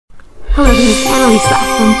Hello, this is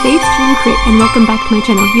Annalisa from Faith Dream Crit, and welcome back to my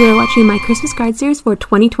channel. You are watching my Christmas card series for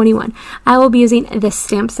 2021. I will be using this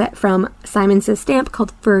stamp set from Simon Says Stamp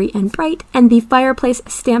called Furry and Bright, and the Fireplace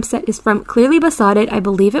stamp set is from Clearly Besotted. I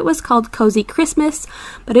believe it was called Cozy Christmas,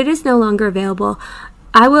 but it is no longer available.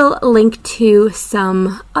 I will link to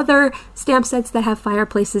some other stamp sets that have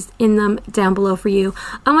fireplaces in them down below for you.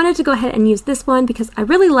 I wanted to go ahead and use this one because I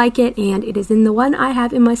really like it, and it is in the one I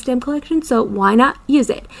have in my stamp collection, so why not use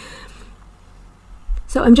it?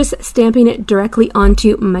 So I'm just stamping it directly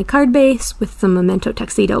onto my card base with some Memento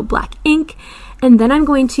Tuxedo black ink, and then I'm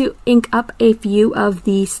going to ink up a few of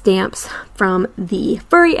the stamps from the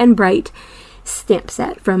Furry and Bright stamp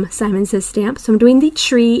set from Simon Says Stamp. So I'm doing the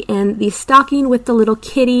tree and the stocking with the little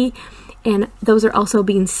kitty, and those are also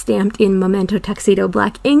being stamped in Memento Tuxedo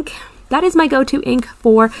black ink. That is my go-to ink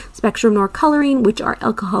for Spectrum Noir coloring, which are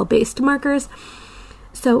alcohol-based markers.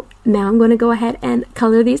 So now I'm going to go ahead and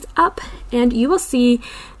color these up, and you will see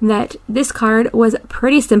that this card was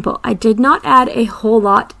pretty simple. I did not add a whole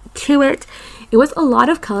lot to it. It was a lot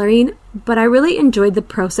of coloring, but I really enjoyed the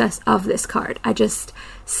process of this card. I just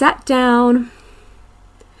sat down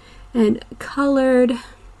and colored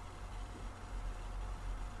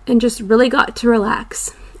and just really got to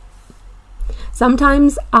relax.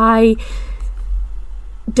 Sometimes I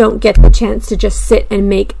don't get the chance to just sit and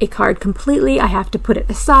make a card completely. I have to put it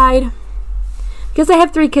aside because I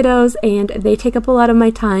have 3 kiddos and they take up a lot of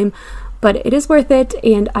my time, but it is worth it,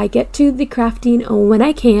 and I get to the crafting when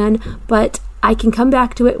I can, but I can come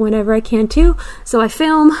back to it whenever I can too. So I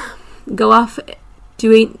film, go off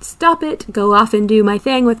stop it, go off and do my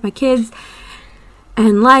thing with my kids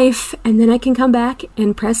and life, and then I can come back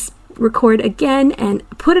and press record again and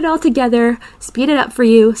put it all together, speed it up for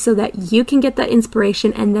you so that you can get that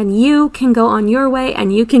inspiration, and then you can go on your way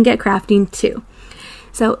and you can get crafting too.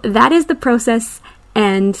 So that is the process,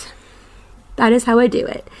 and that is how I do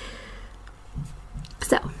it.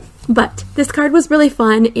 So, but this card was really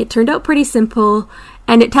fun. It turned out pretty simple,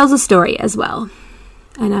 and it tells a story as well,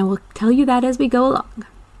 and I will tell you that as we go along.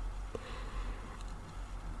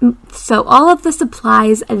 So all of the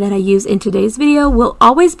supplies that I use in today's video will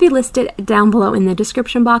always be listed down below in the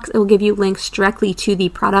description box. It will give you links directly to the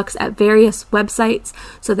products at various websites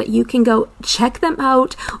so that you can go check them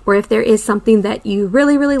out, or if there is something that you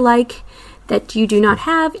really like that you do not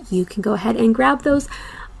have, you can go ahead and grab those.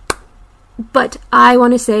 But I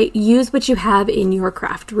want to say, use what you have in your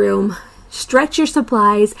craft room. Stretch your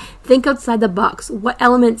supplies, think outside the box. What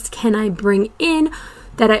elements can I bring in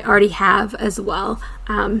that I already have as well?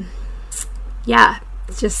 Yeah,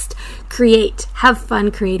 just create, have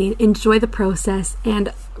fun creating, enjoy the process,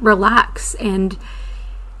 and relax, and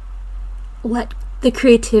let the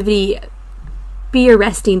creativity be your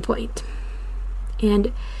resting point.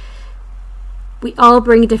 And we all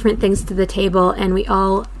bring different things to the table, and we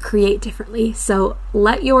all create differently. So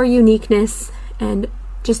let your uniqueness and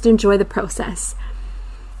just enjoy the process.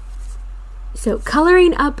 So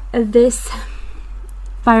coloring up this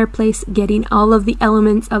fireplace, getting all of the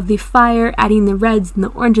elements of the fire, adding the reds and the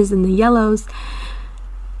oranges and the yellows,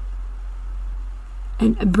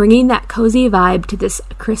 and bringing that cozy vibe to this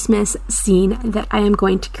Christmas scene that I am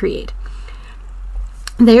going to create.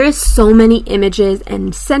 There is so many images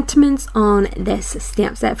and sentiments on this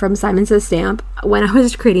stamp set from Simon Says Stamp. When I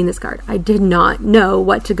was creating this card, I did not know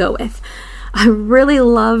what to go with. I really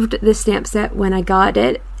loved this stamp set when I got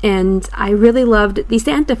it, and I really loved the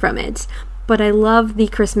Santa from it. But I love the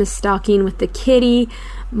Christmas stocking with the kitty.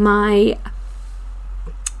 My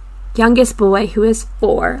youngest boy, who is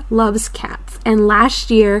 4, loves cats. And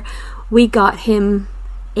last year, we got him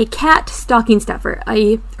a cat stocking stuffer,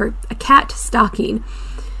 a cat stocking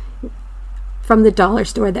from the dollar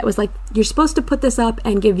store that was like, you're supposed to put this up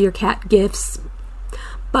and give your cat gifts.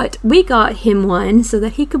 But we got him one so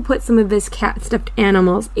that he could put some of his cat stuffed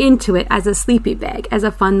animals into it as a sleepy bag, as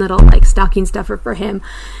a fun little like stocking stuffer for him.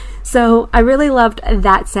 So I really loved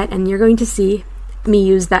that set, and you're going to see me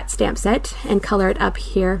use that stamp set and color it up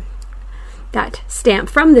here. That stamp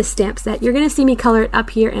from this stamp set, you're going to see me color it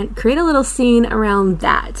up here and create a little scene around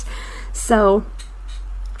that. So,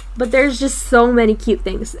 but there's just so many cute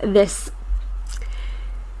things. This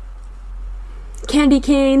candy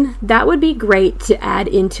cane, that would be great to add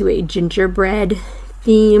into a gingerbread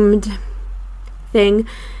themed thing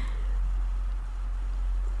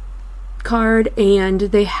card, and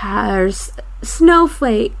they have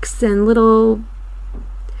snowflakes and little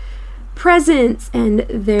presents, and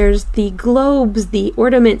there's the globes, the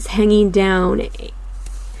ornaments hanging down,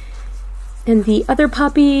 and the other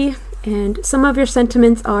puppy And some of your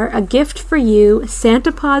sentiments are: a gift for you,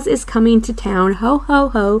 Santa Claus is coming to town, ho ho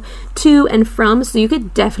ho, to and from. So you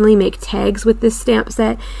could definitely make tags with this stamp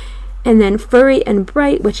set. And then Furry and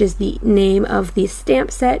Bright, which is the name of the stamp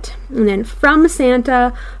set. And then from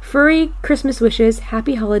Santa, Furry Christmas wishes,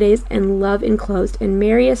 happy holidays, and love enclosed, and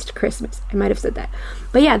merriest Christmas. I might have said that.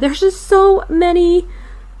 But yeah, there's just so many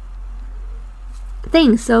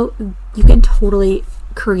things. So you can totally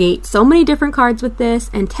create so many different cards with this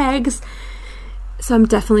and tags. So I'm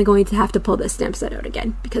definitely going to have to pull this stamp set out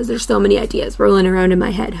again because there's so many ideas rolling around in my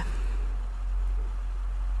head.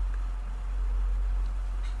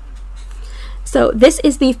 So this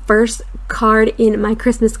is the first card in my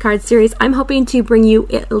Christmas card series. I'm hoping to bring you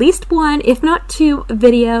at least one, if not two,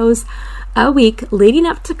 videos a week leading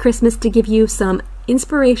up to Christmas to give you some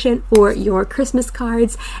inspiration for your Christmas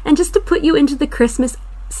cards and just to put you into the Christmas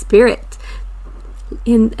spirit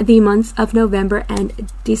in the months of November and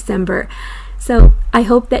December. So I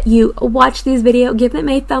hope that you watch these videos, give them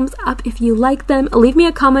a thumbs up if you like them, leave me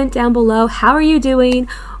a comment down below. How are you doing?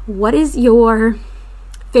 What is your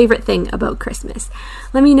favorite thing about Christmas?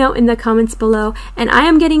 Let me know in the comments below. And I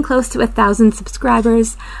am getting close to 1,000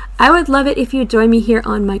 subscribers. I would love it if you join me here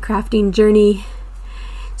on my crafting journey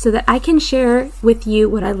so that I can share with you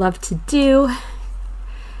what I love to do.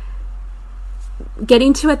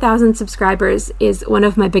 Getting to 1,000 subscribers is one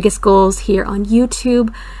of my biggest goals here on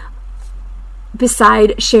YouTube.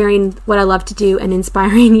 Beside sharing what I love to do and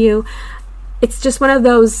inspiring you, it's just one of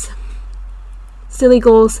those silly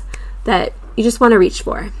goals that you just want to reach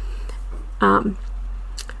for.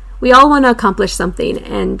 We all want to accomplish something,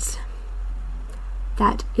 and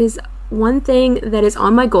that is one thing that is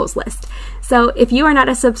on my goals list. So if you are not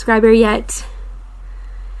a subscriber yet,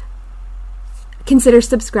 consider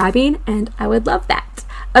subscribing, and I would love that.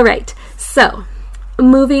 All right, so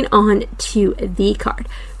moving on to the card.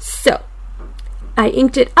 So I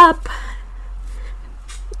inked it up,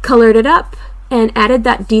 colored it up, and added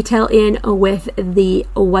that detail in with the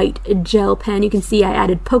white gel pen. You can see I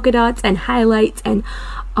added polka dots and highlights and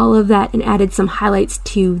all of that, and added some highlights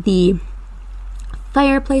to the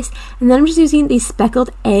fireplace. And then I'm just using the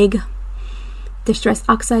speckled egg distress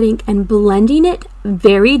oxide ink and blending it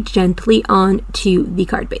very gently onto the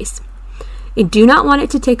card base. I do not want it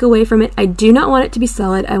to take away from it. I do not want it to be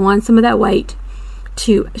solid. I want some of that white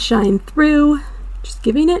to shine through, just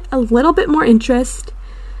giving it a little bit more interest.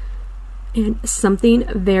 And something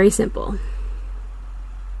very simple.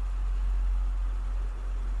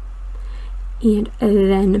 And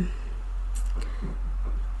then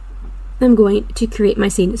I'm going to create my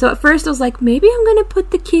scene. So at first I was like, maybe I'm going to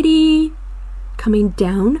put the kitty coming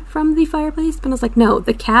down from the fireplace. But I was like, no,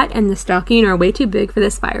 the cat and the stocking are way too big for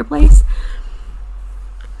this fireplace.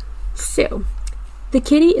 So the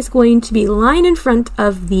kitty is going to be lying in front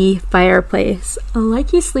of the fireplace,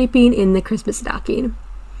 like he's sleeping in the Christmas stocking.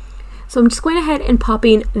 So I'm just going ahead and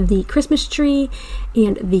popping the Christmas tree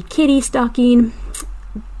and the kitty stocking,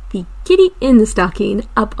 the kitty in the stocking,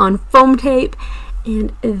 up on foam tape,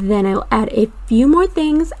 and then I'll add a few more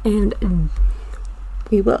things and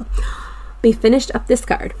we will be finished up this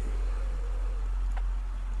card.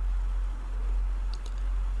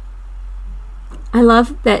 I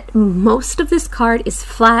love that most of this card is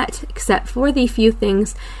flat except for the few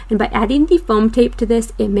things, and by adding the foam tape to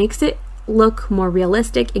this, it makes it look more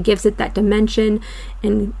realistic. It gives it that dimension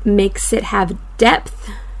and makes it have depth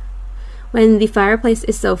when the fireplace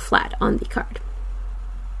is so flat on the card,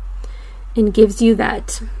 and gives you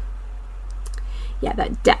that, yeah,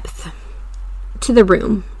 that depth to the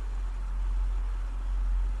room.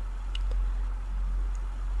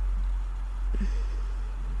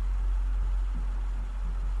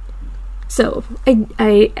 So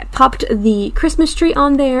I popped the Christmas tree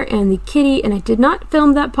on there and the kitty, and I did not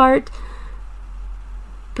film that part.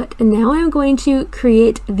 But now I'm going to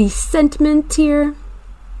create the sentiment here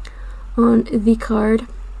on the card.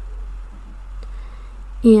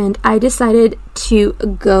 And I decided to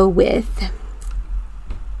go with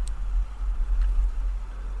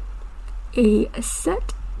a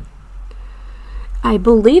set. I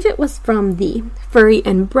believe it was from the Furry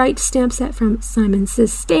and Bright stamp set from Simon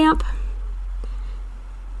Says Stamp.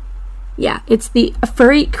 Yeah, it's the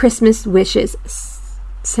Furry Christmas Wishes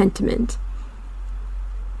sentiment.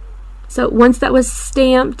 So once that was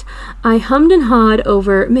stamped, I hummed and hawed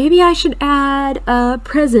over, maybe I should add a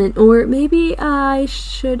present, or maybe I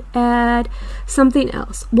should add something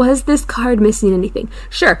else. Was this card missing anything?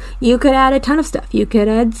 Sure, you could add a ton of stuff. You could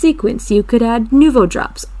add sequins, you could add Nouveau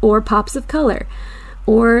drops, or pops of color,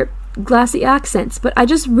 or glassy accents, but I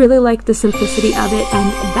just really like the simplicity of it,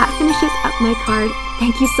 and that finishes up my card.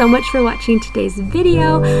 Thank you so much for watching today's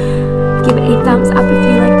video. Give it a thumbs up if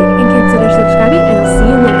you liked it, and consider subscribing, and I'll